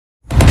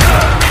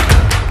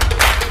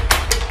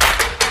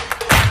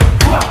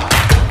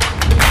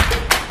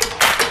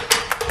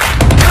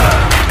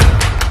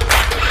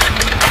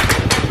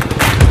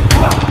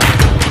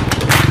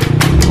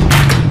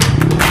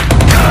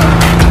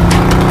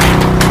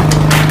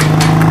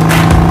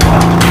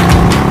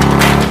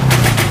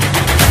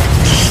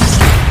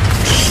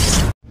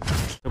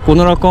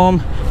কোনো রকম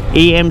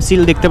এই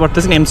এমসিল দেখতে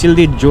পারতেছেন, এমসিল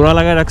দিয়ে জোড়া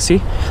লাগায় রাখছি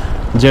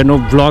যেন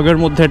ব্লগের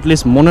মধ্যে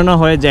অ্যাটলিস্ট মনে না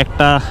হয় যে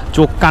একটা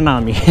চোখ কানা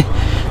আমি।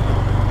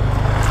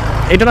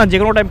 এটা না যে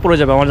কোনো টাইম পড়ে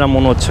যাবে আমার যা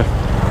মনে হচ্ছে।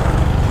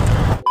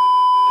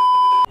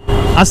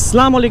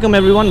 আসসালামু আলাইকুম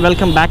everyone,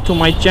 welcome back to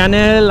my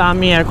channel.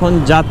 আমি এখন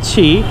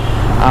যাচ্ছি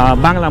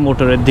বাংলা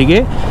মোটরের দিকে।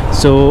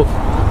 সো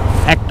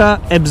একটা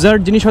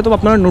অ্যাবসার্ড জিনিস হয়তো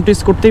আপনারা নোটিস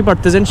করতেই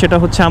পারতেছেন, সেটা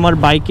হচ্ছে আমার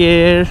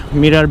বাইকের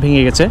মিরার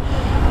ভেঙে গেছে।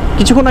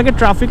 কিছুক্ষণ আগে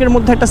ট্রাফিকের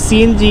মধ্যে একটা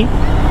সিএনজি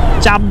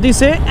চাপ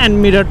দিছে অ্যান্ড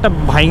মিরারটা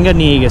ভাঙা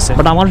নিয়ে গেছে।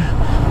 বাট আমার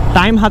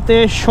টাইম হাতে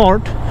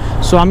শর্ট,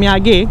 সো আমি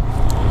আগে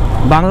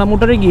বাংলা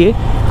মোটরে গিয়ে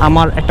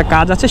আমার একটা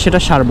কাজ আছে সেটা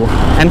সারবো।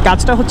 অ্যান্ড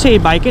কাজটা হচ্ছে এই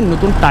বাইকের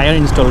নতুন টায়ার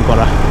ইনস্টল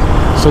করা।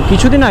 সো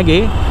কিছুদিন আগে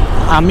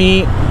আমি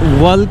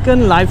ওয়ালকান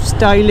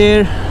লাইফস্টাইলের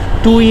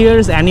 2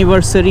 years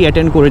অ্যানিভার্সারি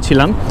অ্যাটেন্ড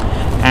করেছিলাম,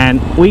 অ্যান্ড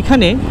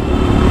ওইখানে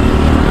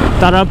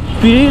তারা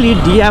পিরেলি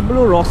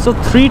ডিয়াবলো রসো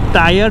 3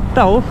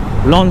 টায়ারটাও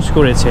লঞ্চ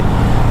করেছে।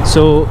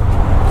 So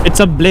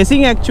it's a blessing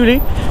actually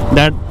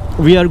that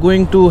we are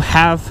going to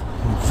have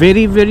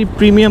very very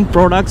premium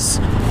products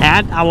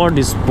at our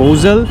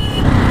disposal.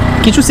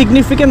 কিছু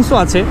সিগনিফিকেন্সও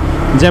আছে,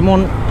 যেমন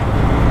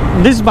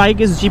this bike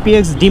is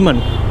GPX Demon,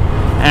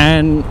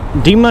 and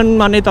Demon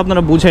মানে তো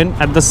আপনারা বুঝেন।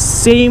 At the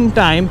same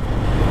time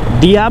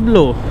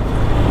Diablo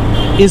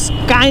is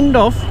kind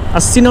of a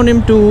synonym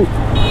two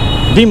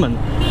Demon.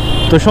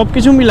 তো সব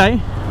কিছু মিলাই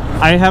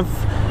I have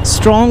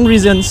strong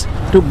reasons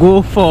to go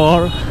for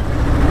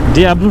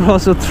Diablo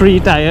Rossouw 3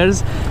 tyres.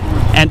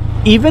 And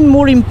even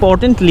more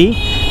importantly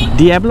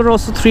Diablo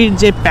Rossouw 3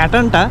 যে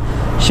প্যাটার্নটা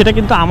সেটা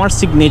কিন্তু আমার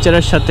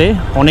সিগনেচারের সাথে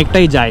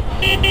অনেকটাই যায়,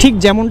 ঠিক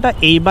যেমনটা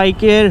এই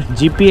বাইকের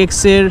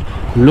GPX-এর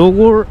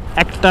লোগোর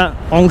একটা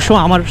অংশ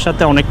আমার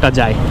সাথে অনেকটা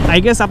যায়। আই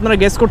গেস আপনারা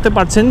গেস করতে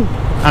পারছেন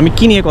আমি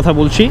কী নিয়ে কথা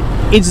বলছি।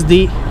 It's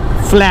the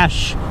flash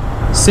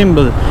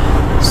symbol.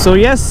 So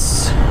yes,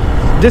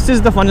 this is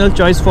the final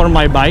choice for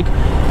my bike.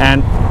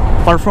 And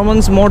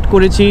performance mode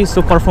করেছি, সো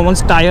পারফরমেন্স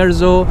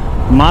টায়ার্সও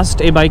মাস্ট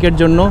এই বাইকের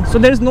জন্য। So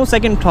there is no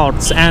second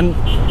thoughts, and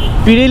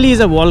Pirelli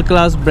is a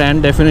world-class brand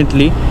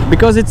definitely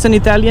because it's an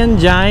Italian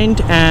giant,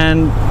 and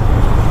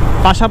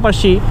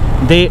পাশাপাশি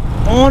they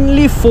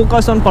only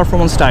focus on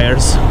performance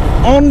tires,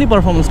 only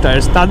performance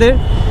tires. তাদের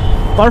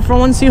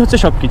পারফরমেন্সই হচ্ছে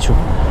সব কিছু।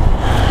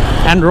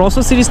 And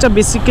Rossouw সিরিজটা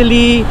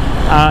basically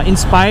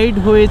inspired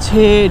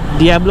হয়েছে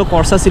Diablo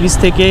কর্সা series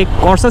থেকে।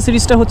 কর্সা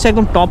সিরিজটা হচ্ছে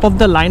একদম top of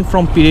the line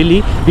from Pirelli.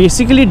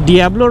 Basically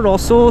Diablo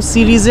Rossouw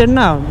সিরিজের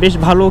না বেশ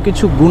ভালো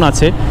কিছু গুণ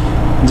আছে,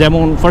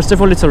 যেমন first of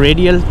all it's a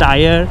radial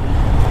tyre,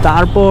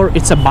 তারপর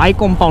it's a by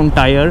compound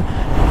tyre.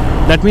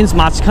 That means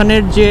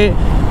মাঝখানের যে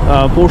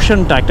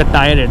পোর্শনটা একটা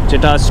টায়ারের,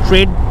 যেটা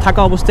স্ট্রেট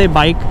থাকা অবস্থায়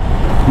bike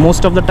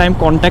most of the time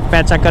contact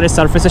প্যাচ আকারে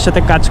সারফেসের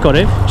সাথে কাজ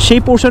করে,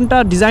 সেই পোর্শনটা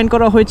ডিজাইন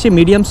করা হয়েছে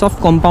মিডিয়াম সফট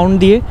কম্পাউন্ড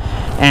দিয়ে।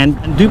 অ্যান্ড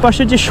দুই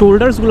পাশের যে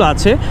শোল্ডার্সগুলো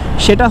আছে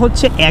সেটা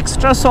হচ্ছে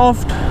এক্সট্রা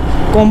সফট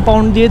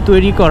কম্পাউন্ড দিয়ে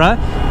তৈরি করা,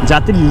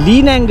 যাতে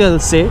লিন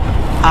অ্যাঙ্গেলসে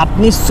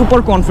আপনি সুপার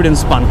কনফিডেন্স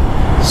পান।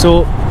 সো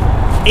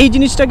এই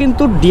জিনিসটা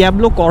কিন্তু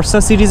ডিয়াবলো কর্সা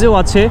সিরিজেও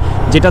আছে,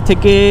 যেটা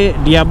থেকে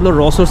ডিয়াবলো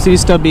রসো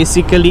সিরিজটা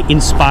বেসিক্যালি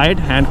ইন্সপায়ার্ড।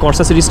 অ্যান্ড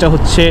কর্সা সিরিজটা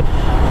হচ্ছে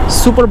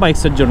সুপার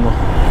বাইকসের জন্য।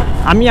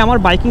 আমি আমার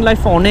বাইকিং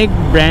লাইফে অনেক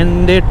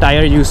ব্র্যান্ডের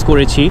টায়ার ইউজ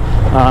করেছি,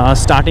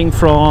 starting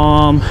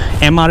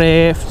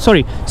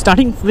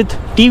with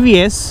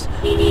TVS,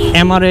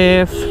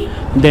 MRF,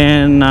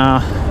 then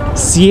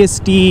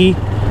CST,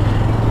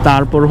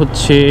 তারপর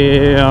হচ্ছে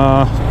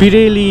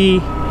Pirelli,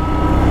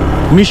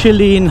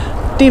 Michelin,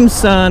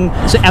 টিমসন।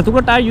 সো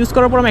এতগুলো টায়ার ইউজ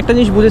করার পর আমি একটা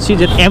জিনিস বুঝেছি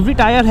যে every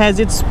tyre has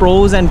its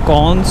pros and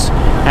cons,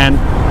 and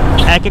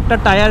এক একটা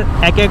টায়ার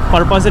এক এক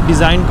পারপাসে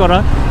ডিজাইন করা।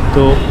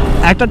 তো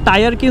একটা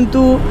টায়ার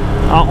কিন্তু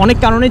অনেক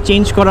কারণে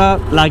চেঞ্জ করা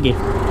লাগে,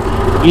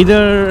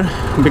 ইদার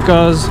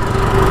বিকজ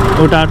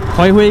ওটা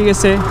ক্ষয় হয়ে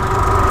গেছে,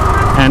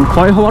 অ্যান্ড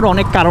ক্ষয় হওয়ার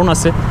অনেক কারণ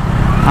আছে।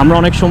 আমরা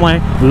অনেক সময়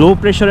লো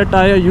প্রেশারের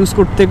টায়ার ইউজ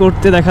করতে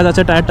করতে দেখা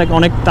যাচ্ছে টায়ারটাকে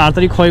অনেক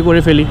তাড়াতাড়ি ক্ষয় করে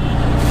ফেলি।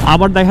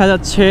 আবার দেখা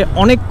যাচ্ছে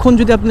অনেকক্ষণ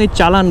যদি আপনি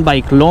চালান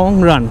বাইক লং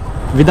রান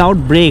উইদাউট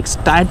ব্রেকস,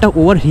 টায়ারটা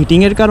ওভার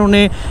হিটিংয়ের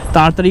কারণে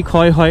তাড়াতাড়ি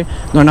ক্ষয় হয়।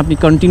 ধরেন আপনি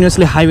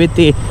কন্টিনিউয়াসলি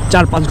হাইওয়েতে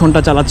 4-5 ঘন্টা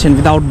চালাচ্ছেন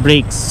উইদাউট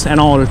ব্রেকস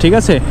অ্যান্ড অল, ঠিক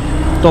আছে,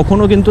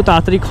 তখনও কিন্তু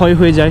তাড়াতাড়ি ক্ষয়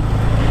হয়ে যায়।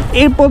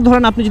 এরপর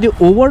ধরেন আপনি যদি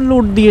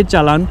ওভারলোড দিয়ে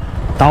চালান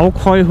তাও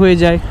ক্ষয় হয়ে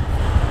যায়,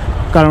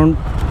 কারণ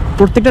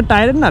প্রত্যেকটা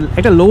টায়ারের না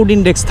একটা লোড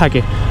ইন্ডেক্স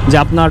থাকে যে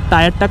আপনার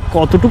টায়ারটা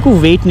কতটুকু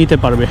ওয়েট নিতে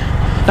পারবে।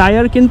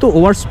 টায়ার কিন্তু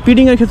ওভার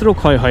স্পিডিংয়ের ক্ষেত্রেও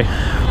ক্ষয় হয়।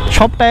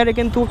 সব টায়ারে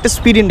কিন্তু একটা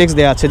স্পিড ইন্ডেক্স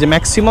দেওয়া আছে যে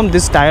maximum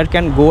this tyre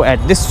can go at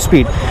this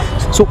speed.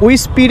 So ওই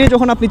স্পিডে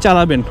যখন আপনি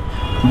চালাবেন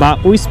বা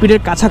ওই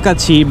স্পিডের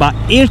কাছাকাছি বা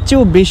এর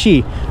চেয়েও বেশি,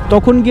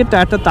 তখন গিয়ে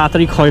টায়ারটা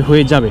তাড়াতাড়ি ক্ষয়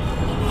হয়ে যাবে।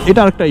 এটা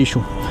আরেকটা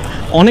ইস্যু।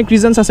 অনেক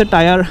রিজনস আছে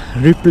টায়ার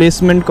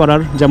রিপ্লেসমেন্ট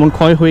করার, যেমন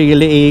ক্ষয় হয়ে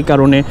গেলে এই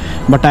কারণে,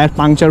 বা টায়ার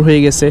পাংচার হয়ে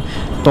গেছে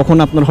তখন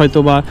আপনার হয়তো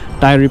বা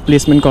টায়ার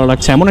রিপ্লেসমেন্ট করা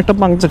লাগছে, এমন একটা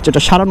পাংচার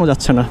যেটা সারানো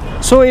যাচ্ছে না।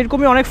 সো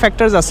এরকমই অনেক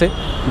ফ্যাক্টরস আছে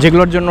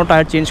যেগুলোর জন্য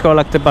টায়ার চেঞ্জ করা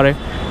লাগতে পারে।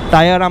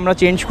 টায়ার আমরা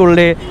চেঞ্জ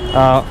করলে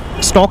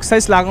স্টক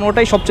সাইজ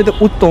লাগানোটাই সবচেয়ে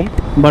উত্তম,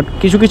 বাট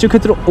কিছু কিছু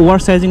ক্ষেত্রে ওভার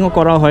সাইজিংও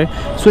করা হয়।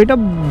 সো এটা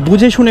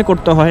বুঝে শুনে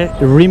করতে হয়।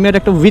 রিমের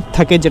একটা উইথ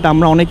থাকে যেটা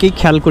আমরা অনেকেই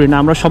খেয়াল করি না।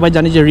 আমরা সবাই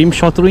জানি যে রিম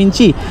 17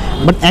 ইঞ্চি,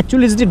 but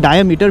actually is the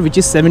diameter which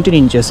is 17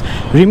 inches.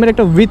 রিমের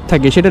একটা উইথ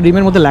থাকে, সেটা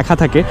রিমের মধ্যে লেখা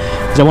থাকে।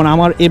 যেমন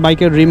আমার এই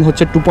বাইকের রিম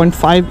হচ্ছে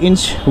 2.5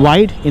 inch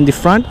wide in the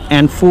front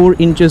and 4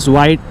 inches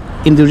wide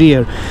in the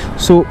rear.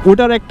 So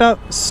ওটার একটা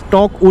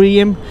স্টক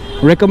ওইএম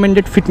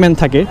রেকমেন্ডেড ফিটমেন্ট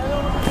থাকে।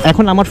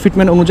 এখন আমার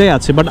ফিটমেন্ট অনুযায়ী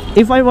আছে, but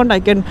if I want I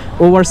can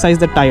over size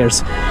the tyres.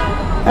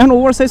 এখন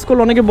ওভার সাইজ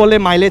করলে অনেকে বলে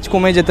মাইলেজ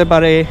কমে যেতে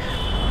পারে,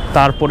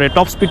 তারপরে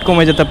টপ স্পিড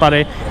কমে যেতে পারে।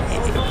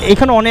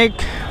 এখানে অনেক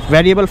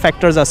ভ্যারিয়েবল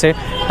ফ্যাক্টরস আছে।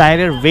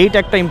 টায়ারের ওয়েট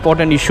একটা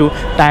ইম্পর্ট্যান্ট ইস্যু,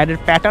 টায়ারের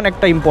প্যাটার্ন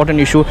একটা ইম্পর্ট্যান্ট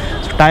ইস্যু।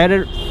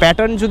 টায়ারের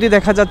প্যাটার্ন যদি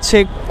দেখা যাচ্ছে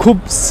খুব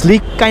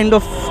slick kind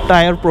of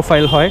tyre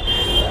profile হয়,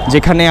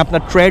 যেখানে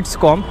আপনার ট্রেডস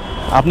কম,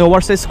 আপনি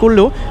ওভার সাইজ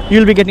করলেও you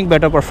will be getting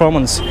better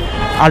performance.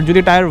 আর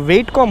যদি টায়ার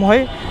ওয়েট কম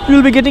হয়, you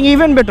will be getting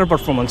even better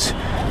performance.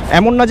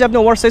 এমন না যে আপনি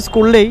ওভার সাইজ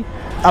করলেই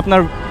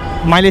আপনার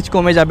মাইলেজ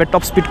কমে যাবে,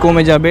 টপ স্পিড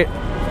কমে যাবে।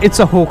 It's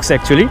a hoax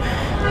actually.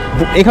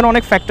 এখানে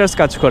অনেক ফ্যাক্টরস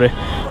কাজ করে।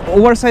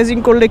 ওভার সাইজিং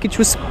করলে কিছু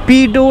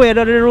স্পিডও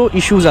এরারেরও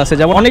ইস্যুস আছে।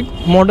 যেমন অনেক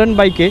মডার্ন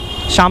বাইকে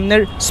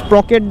সামনের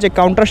স্প্রকেট যে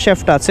কাউন্টার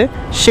শ্যাফট আছে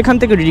সেখান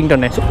থেকে রিডিংটা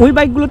নেয়। ওই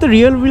বাইকগুলোতে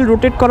রিয়েল হুইল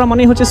রোটেট করা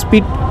মানেই হচ্ছে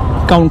স্পিড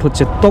কাউন্ট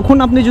হচ্ছে। তখন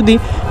আপনি যদি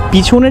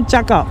পিছনের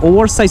চাকা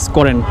ওভার সাইজ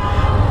করেন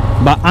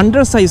বা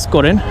আন্ডার সাইজ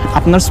করেন,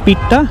 আপনার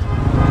স্পিডটা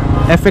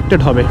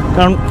এফেক্টেড হবে।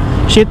 কারণ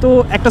সে তো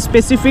একটা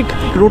স্পেসিফিক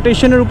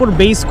রোটেশনের উপর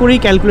বেস করেই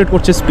ক্যালকুলেট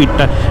করছে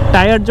স্পিডটা।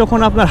 টায়ার যখন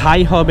আপনার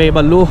হাই হবে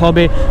বা লো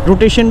হবে,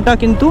 রোটেশনটা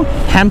কিন্তু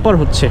হ্যাম্পার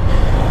হচ্ছে,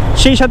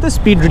 সেই সাথে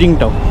স্পিড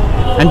রিডিংটাও।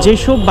 অ্যান্ড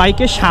যেসব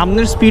বাইকে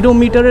সামনের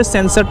স্পিডোমিটারের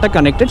সেন্সারটা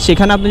কানেক্টেড,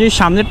 সেখানে আপনি যদি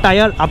সামনের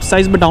টায়ার আপ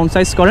সাইজ বা ডাউন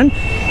সাইজ করেন,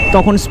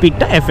 তখন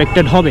স্পিডটা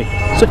এফেক্টেড হবে।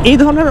 সো এই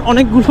ধরনের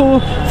অনেকগুলো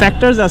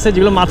ফ্যাক্টরস আছে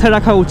যেগুলো মাথায়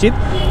রাখা উচিত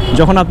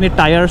যখন আপনি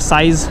টায়ার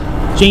সাইজ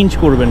চেঞ্জ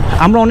করবেন।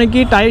 আমরা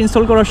অনেকেই টায়ার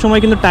ইনস্টল করার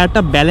সময় কিন্তু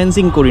টায়ারটা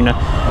ব্যালেন্সিং করি না।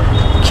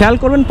 খেয়াল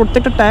করবেন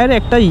প্রত্যেকটা টায়ারে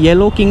একটা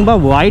ইয়েলো কিংবা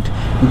হোয়াইট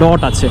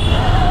ডট আছে।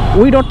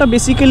 ওই ডটটা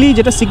বেসিক্যালি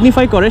যেটা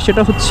সিগনিফাই করে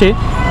সেটা হচ্ছে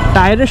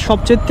টায়ারের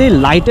সবচেয়ে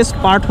লাইটেস্ট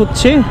পার্ট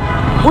হচ্ছে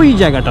ওই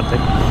জায়গাটাতে,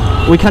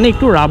 ওইখানে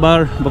একটু রাবার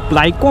বা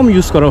প্লাই কম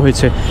ইউজ করা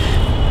হয়েছে।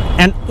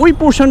 অ্যান্ড ওই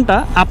পোর্শনটা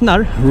আপনার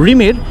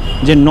রিমের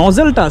যে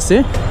নজেলটা আছে,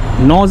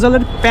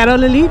 নজেলের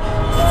প্যারালেলি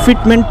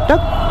ফিটমেন্টটা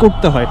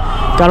করতে হয়।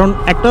 কারণ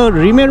একটা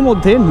রিমের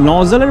মধ্যে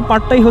নজেলের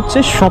পার্টটাই হচ্ছে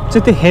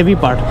সবচেয়ে হেভি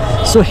পার্ট।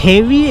 সো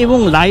হেভি এবং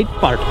লাইট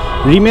পার্ট,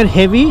 রিমের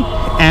হেভি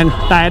অ্যান্ড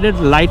টায়ারের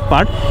লাইট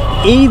পার্ট,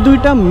 এই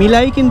দুইটা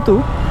মিলাই কিন্তু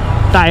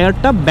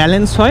টায়ারটা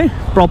ব্যালেন্স হয়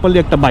প্রপারলি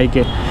একটা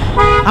বাইকে।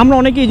 আমরা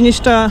অনেকে এই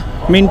জিনিসটা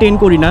মেনটেন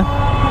করি না।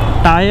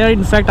 টায়ার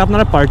ইনফ্যাক্ট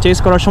আপনারা পারচেজ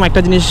করার সময়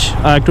একটা জিনিস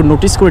একটু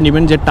নোটিস করে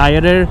নেবেন যে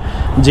টায়ারের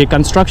যে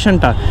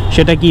কনস্ট্রাকশনটা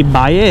সেটা কি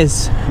বায়েস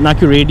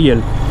নাকি রেডিয়াল।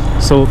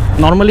 সো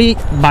নর্মালি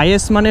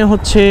বায়েস মানে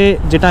হচ্ছে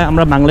যেটা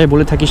আমরা বাংলায়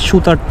বলে থাকি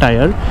সুতার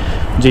টায়ার,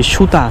 যে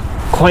সুতা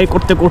ক্ষয়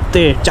করতে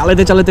করতে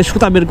চালাতে চালাতে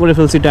সুতা বের করে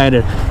ফেলছি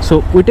টায়ারের। সো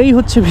ওইটাই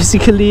হচ্ছে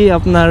বেসিক্যালি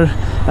আপনার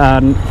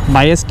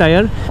বায়েস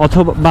টায়ার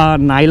অথবা বা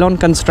নাইলন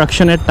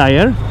কনস্ট্রাকশনের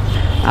tyre.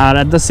 R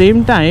at the same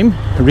time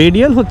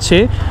radial হচ্ছে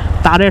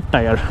তারের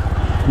টায়ার।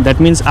 দ্যাট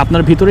মিন্স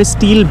আপনার ভিতরে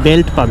স্টিল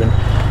বেল্ট পাবেন।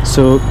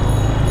 সো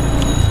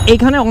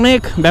এখানে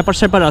অনেক ব্যাপার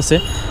স্যাপার আছে,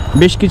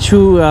 বেশ কিছু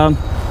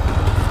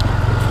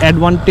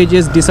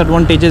অ্যাডভান্টেজেস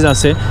ডিসঅ্যাডভান্টেজেস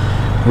আছে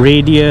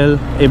রেডিয়াল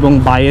এবং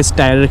বায়েস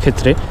টায়ারের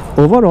ক্ষেত্রে।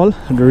 Overall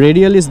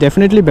radial is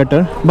definitely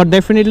better, but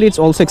definitely it's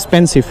also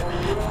expensive.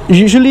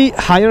 Usually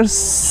higher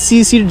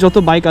সিসির যত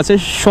বাইক আছে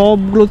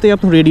সবগুলোতেই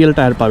আপনি রেডিয়াল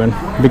টায়ার পাবেন,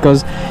 বিকজ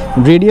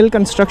রেডিয়াল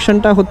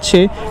কনস্ট্রাকশনটা হচ্ছে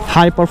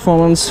হাই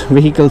পারফরমেন্স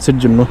ভেহিকলসের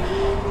জন্য,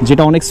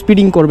 যেটা অনেক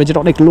স্পিডিং করবে, যেটা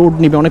অনেক লোড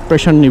নেবে, অনেক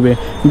প্রেশার নেবে।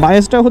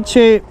 বায়াসটা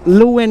হচ্ছে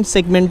লো এন্ড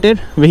সেগমেন্টের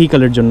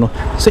ভেহিকলের জন্য।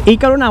 সো এই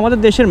কারণে আমাদের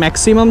দেশের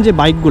ম্যাক্সিমাম যে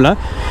বাইকগুলা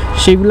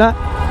সেগুলা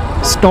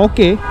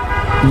স্টকে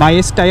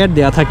বায়াস টায়ার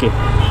দেওয়া থাকে,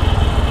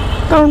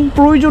 কারণ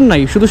প্রয়োজন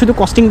নাই। শুধু শুধু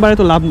কস্টিং বাড়ে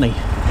তো লাভ নাই।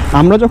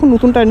 আমরা যখন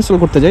নতুন টায়ার ইনস্টল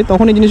করতে যাই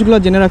তখন এই জিনিসগুলো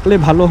জেনে রাখলে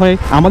ভালো হয়,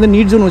 আমাদের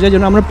নিডস অনুযায়ী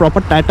যেন আমরা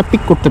প্রপার টায়ারটা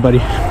পিক করতে পারি।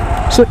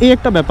 সো এই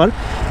একটা ব্যাপার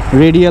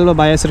রেডিয়াল বা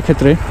বায়াসের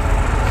ক্ষেত্রে।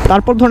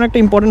 তারপর ধরুন একটা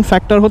ইম্পর্টেন্ট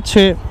ফ্যাক্টর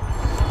হচ্ছে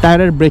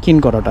টায়ারের ব্রেক ইন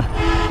করাটা।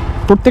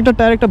 প্রত্যেকটা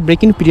টায়ার একটা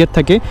ব্রেক ইন পিরিয়ড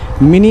থাকে,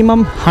 মিনিমাম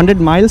 100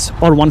 মাইলস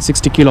অর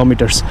 160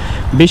 কিলোমিটার্স।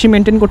 বেশি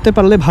মেনটেন করতে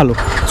পারলে ভালো।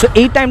 সো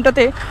এই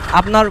টাইমটাতে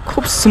আপনার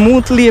খুব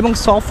স্মুথলি এবং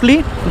সফটলি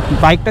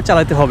বাইকটা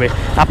চালাতে হবে।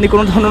 আপনি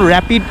কোনো ধরনের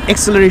র্যাপিড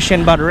অ্যাক্সেলারেশন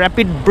বা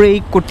র্যাপিড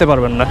ব্রেক করতে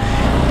পারবেন না,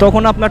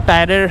 তখন আপনার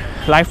টায়ারের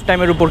লাইফ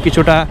টাইমের উপর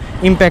কিছুটা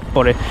ইম্প্যাক্ট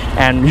পড়ে।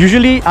 অ্যান্ড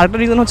ইউজুয়ালি আরেকটা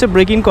রিজন হচ্ছে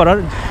ব্রেক ইন করার,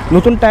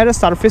 নতুন টায়ারের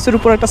সারফেসের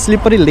উপর একটা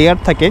স্লিপারি লেয়ার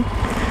থাকে,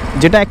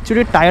 যেটা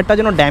অ্যাকচুয়ালি টায়ারটা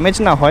যেন ড্যামেজ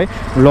না হয়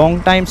লং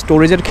টাইম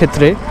স্টোরেজের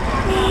ক্ষেত্রে,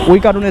 ওই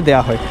কারণে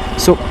দেওয়া হয়।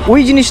 সো ওই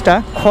জিনিসটা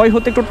ক্ষয়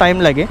হতে একটু টাইম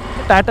লাগে।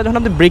 টায়ারটা যখন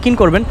আপনি ব্রেক ইন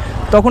করবেন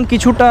তখন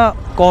কিছুটা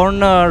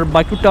কর্নার বা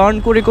একটু টার্ন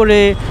করে করে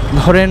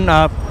ধরেন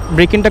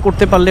ব্রেক ইনটা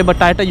করতে পারলে বা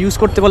টায়ারটা ইউজ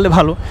করতে পারলে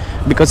ভালো,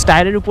 বিকজ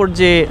টায়ারের উপর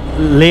যে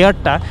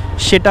লেয়ারটা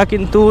সেটা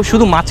কিন্তু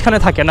শুধু মাঝখানে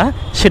থাকে না,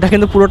 সেটা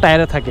কিন্তু পুরো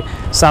টায়ারে থাকে।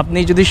 সো আপনি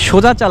যদি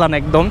সোজা চালান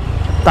একদম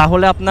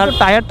তাহলে আপনার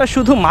টায়ারটা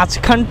শুধু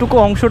মাঝখানটুকু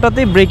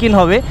অংশটাতেই ব্রেক ইন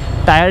হবে,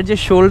 টায়ার যে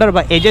শোল্ডার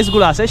বা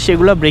এজেসগুলো আছে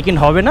সেগুলো ব্রেক ইন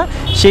হবে না,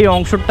 সেই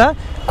অংশটা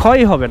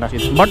ক্ষয় হবে না,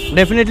 but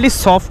definitely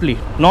softly,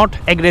 not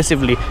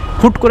aggressively.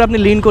 হুট করে আপনি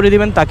লিন করে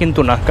দিবেন তা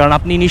কিন্তু না, কারণ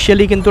আপনি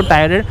ইনিশিয়ালি কিন্তু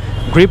টায়ারের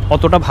গ্রিপ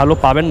অতটা ভালো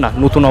পাবেন না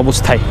নতুন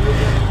অবস্থায়।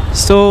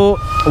 সো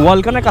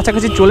ওয়ালকানের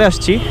কাছাকাছি চলে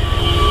আসছি,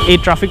 এই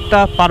ট্রাফিকটা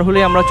পার হলে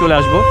আমরা চলে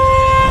আসব।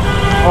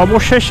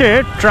 অবশেষে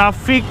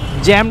ট্রাফিক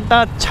জ্যামটা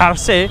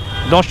ছাড়ছে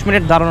 10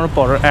 মিনিট দাঁড়ানোর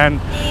পর, অ্যান্ড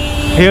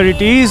হিয়ার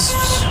ইট ইজ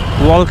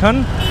ওয়ালখান।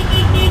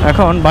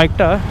 এখন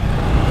বাইকটা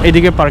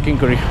এদিকে পার্কিং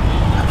করি।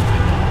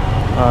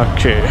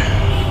 ওকে,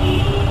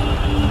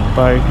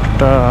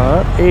 বাইকটা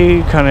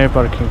এইখানে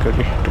পার্কিং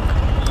করি।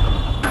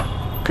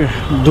 ওকে,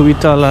 2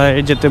 তলায়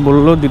যেতে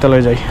বললো, 2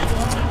 তলায় যাই।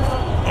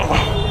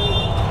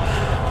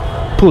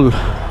 পুল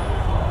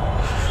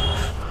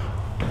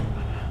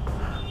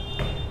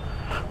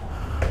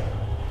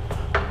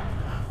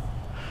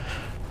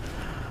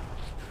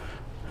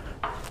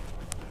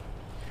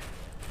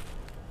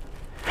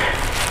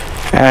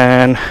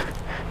and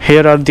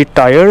here are the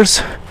tires,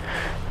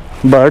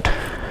 but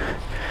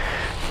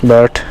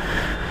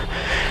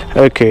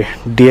okay,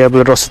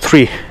 Diablo Rosso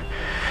 3.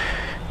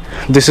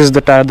 This is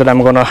the tire that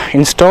I'm gonna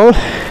install,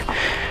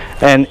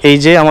 and এই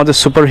যে আমাদের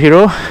সুপার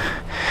হিরো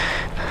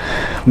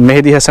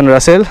মেহেদি হাসান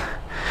রাসেল।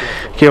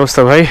 কি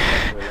অবস্থা ভাই?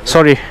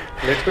 সরি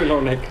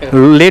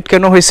লেট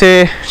কেন হয়েছে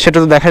সেটা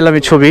তো দেখাইলাম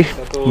এই ছবি।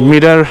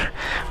 মিরার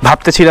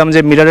ভাবতেছিলাম যে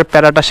মিরারের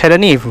প্যারাটা সেরে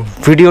নি,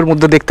 ভিডিওর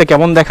মধ্যে দেখতে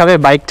কেমন দেখাবে,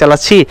 বাইক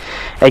চালাচ্ছি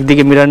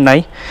একদিকে মিরার নাই,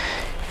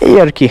 এই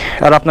আর কি।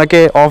 আর আপনাকে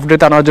অফ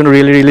ডেতে আনার জন্য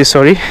really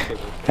sorry,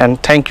 and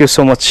thank you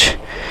so much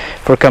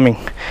for coming.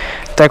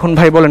 তো এখন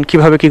ভাই বলেন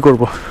কিভাবে কি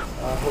করব?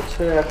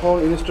 হচ্ছে এখন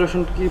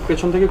ইনস্টলেশন কি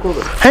পেছন থেকে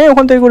করবে? হ্যাঁ,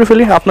 ওখান থেকে করে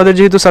ফেলি, আপনাদের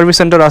যেহেতু সার্ভিস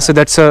সেন্টার আছে,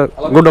 দ্যাটস আ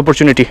গুড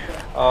অপরচুনিটি।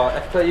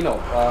 একটা নাও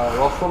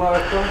রসনার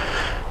একটা,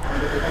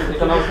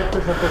 এটা নাও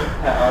 70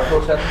 হ্যাঁ, আর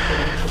হচ্ছে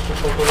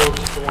 70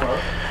 তোমার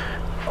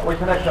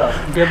ওইখানে একটা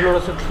ডিয়াবলো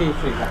রসো 3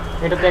 ফ্রি।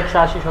 এটাতে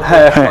 180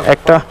 হ্যাঁ হ্যাঁ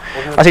একটা।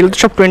 আচ্ছা, এগুলো তো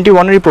সব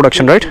 21 এরই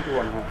প্রোডাকশন, রাইট?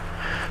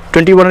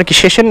 21 এর কি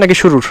শেষের নাকি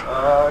শুরুর?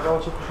 এটা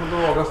হচ্ছে শুধু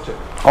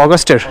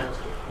অগাস্টের।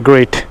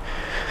 গ্রেট।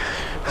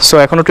 সো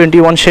এখনো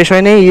 21 শেষ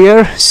হয়নি, ইয়ার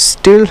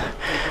still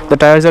the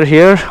tyres R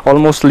here,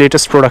 almost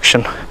latest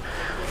production.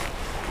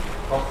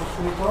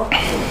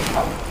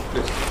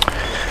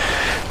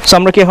 So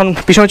আমরা কি এখন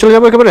পিছনে চলে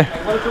যাবো একেবারে?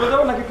 চলে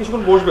যাবো নাকি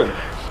কিছুক্ষণ বসবেন?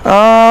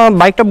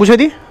 বাইকটা বুঝিয়ে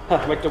দিই।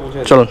 হ্যাঁ, বাইকটা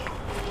বুঝিয়ে চলুন।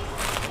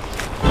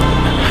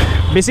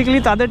 বেসিক্যালি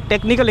তাদের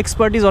টেকনিক্যাল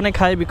এক্সপার্টিস অনেক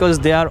high, because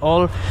they R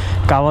all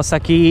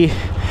Kawasaki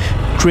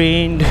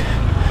trend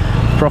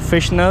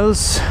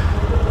professionals,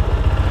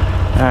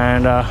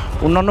 and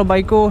অন্যান্য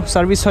বাইকও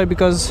সার্ভিস হয়,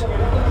 বিকজ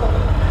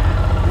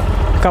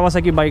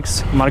কাওয়াসাকি বাইকস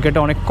মার্কেটে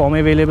অনেক কম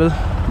অ্যাভেলেবেল,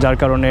 যার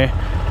কারণে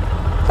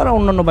তারা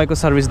অন্যান্য বাইকও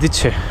সার্ভিস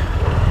দিচ্ছে।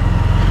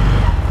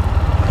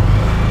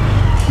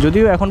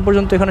 যদিও এখন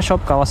পর্যন্ত এখানে সব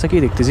কাওয়াসাকি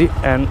দেখতেছি,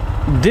 and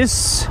this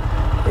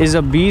is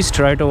a beast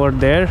right over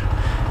there,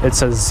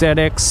 it's a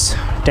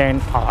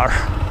ZX-10R।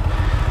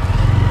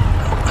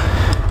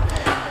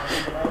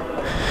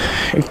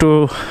 একটু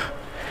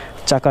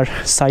চাকার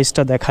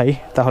সাইজটা দেখাই,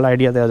 তাহলে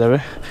আইডিয়া দেওয়া যাবে।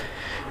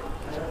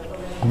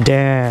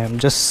 Dam,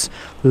 just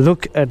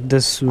look at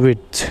this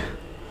with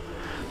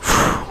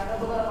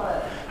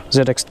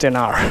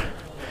ZX-10R।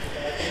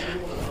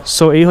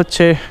 So এই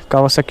হচ্ছে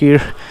কাওয়াসাকির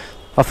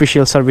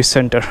অফিসিয়াল সার্ভিস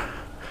সেন্টার।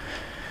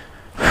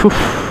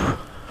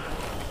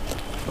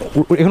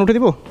 এখন উঠে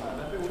দিব?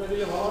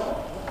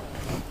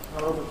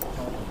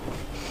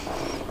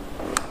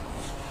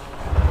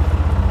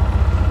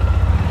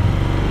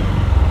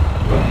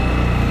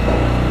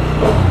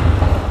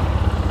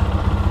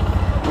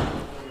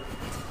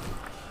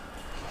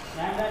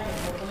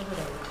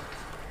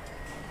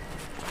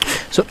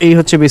 সো এই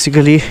হচ্ছে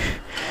basically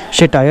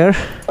say tyre,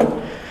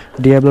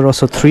 Diablo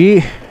Rosso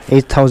 3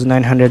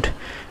 8900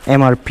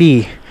 MRP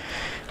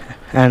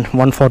and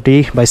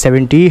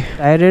 140/70।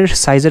 টায়ারের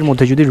সাইজের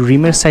মধ্যে যদি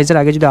রিমের সাইজের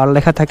আগে যদি আর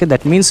লেখা থাকে,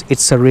 that means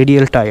it's a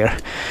radial tyre,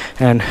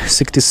 and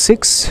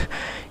 66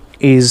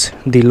 is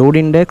the load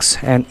index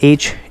and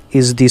H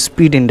is the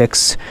speed index,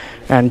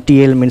 and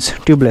TL means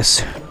tubeless.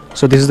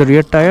 So this is the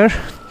rear tire,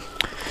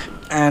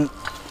 and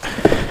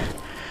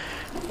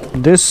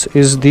this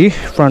is the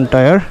front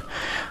tire,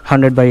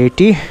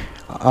 100/80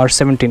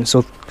 R17. So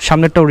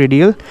সামনেরটাও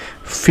radial,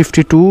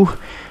 52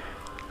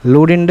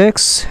 load index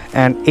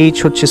and H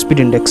হচ্ছে speed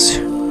index.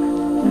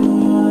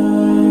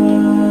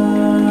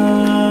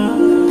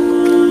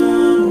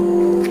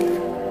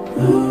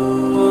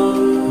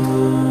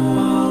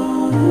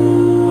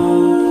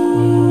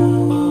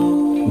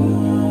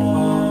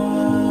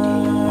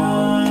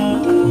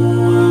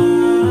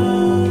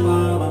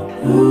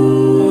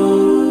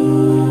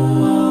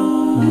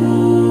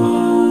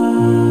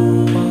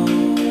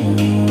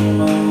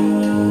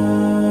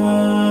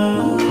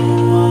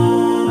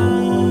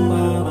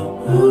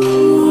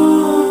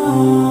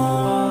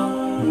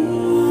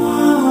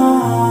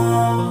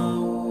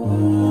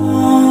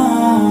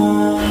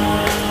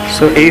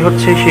 So এই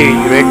হচ্ছে সেই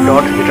red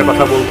dot যেটার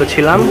কথা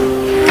বলতেছিলাম,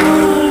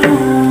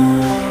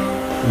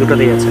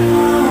 দুটোতেই আছে।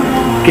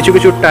 কিছু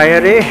কিছু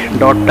টায়ারে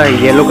ডটটা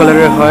ইয়েলো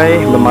কালারের হয়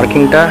বা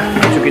মার্কিংটা,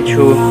 কিছু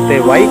কিছুতে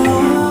white.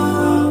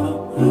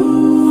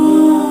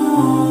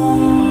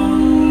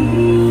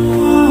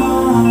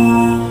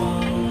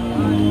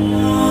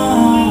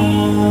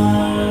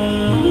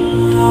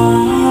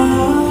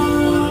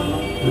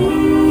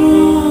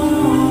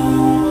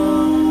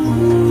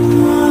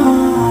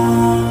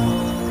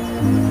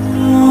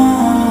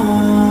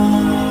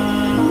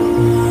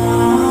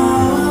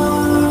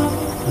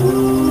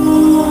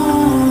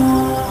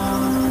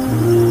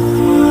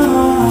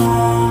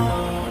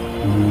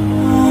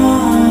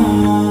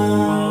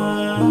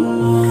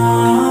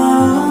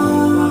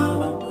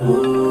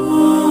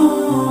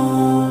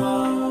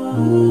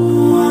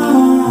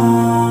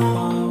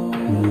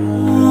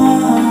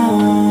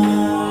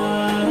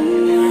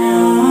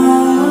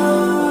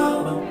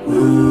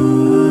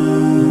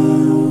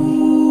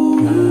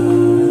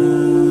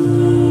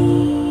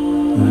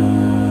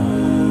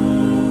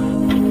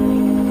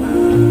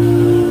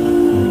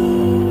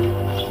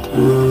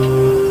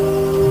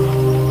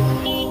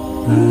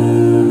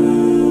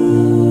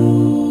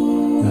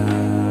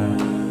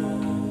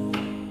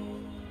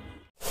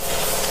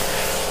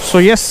 So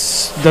yes,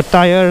 the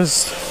tires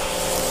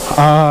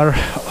are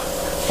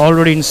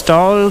already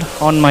installed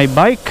on my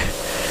bike,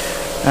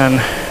 and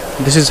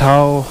this is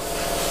how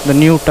the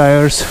new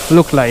tires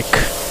look like.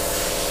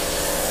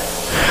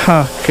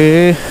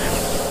 Okay,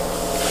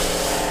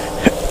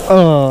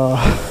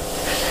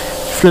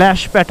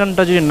 flash pattern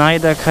ta jodi nai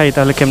dekhai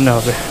tahle kemne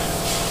hobe,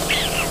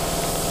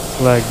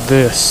 like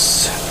this.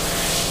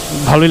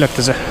 ভালোই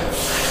লাগতেছে,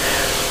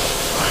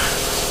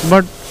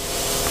 but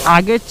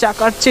আগের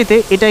চাকার চেয়ে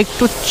এটা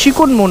একটু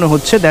চিকন মনে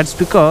হচ্ছে। That's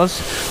because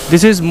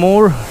this is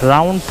more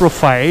round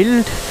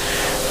প্রোফাইলড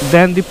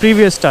then the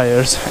previous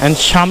tyres, and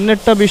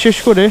সামনেরটা বিশেষ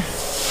করে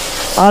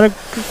আর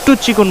একটু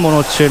চিকন মনে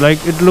হচ্ছে। Like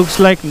it looks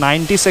like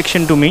 90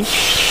 section to me,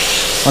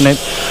 মানে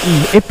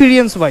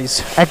এপিরিয়েন্স ওয়াইজ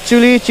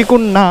অ্যাকচুয়ালি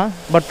চিকন না,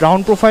 বাট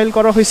রাউন্ড প্রোফাইল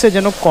করা হয়েছে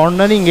যেন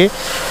কর্নারিংয়ে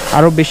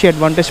আরও বেশি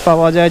অ্যাডভান্টেজ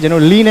পাওয়া যায়, যেন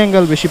লিন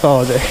অ্যাঙ্গেল বেশি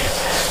পাওয়া যায়।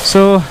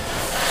 So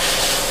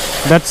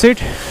that's it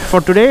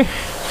for today.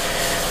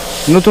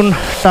 নতুন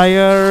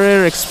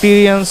টায়ারের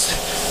এক্সপিরিয়েন্স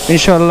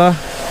ইনশাল্লাহ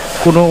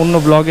কোনো অন্য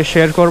ব্লগে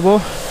শেয়ার করব।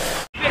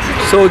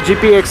 সো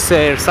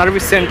জিপিএক্সের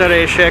সার্ভিস সেন্টারে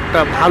এসে একটা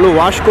ভালো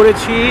ওয়াশ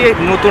করেছি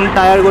নতুন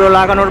টায়ারগুলো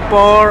লাগানোর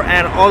পর,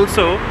 অ্যান্ড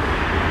অলসো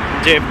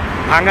যে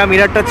ভাঙা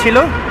মিরারটা ছিল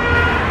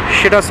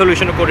সেটা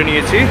সলিউশনও করে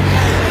নিয়েছি,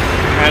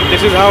 and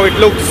this is how it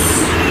looks.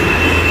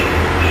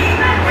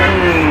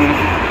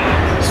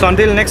 So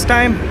until next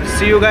time,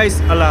 C you guys,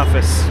 আল্লাহ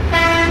হাফেজ।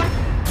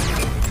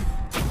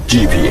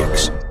 GPX.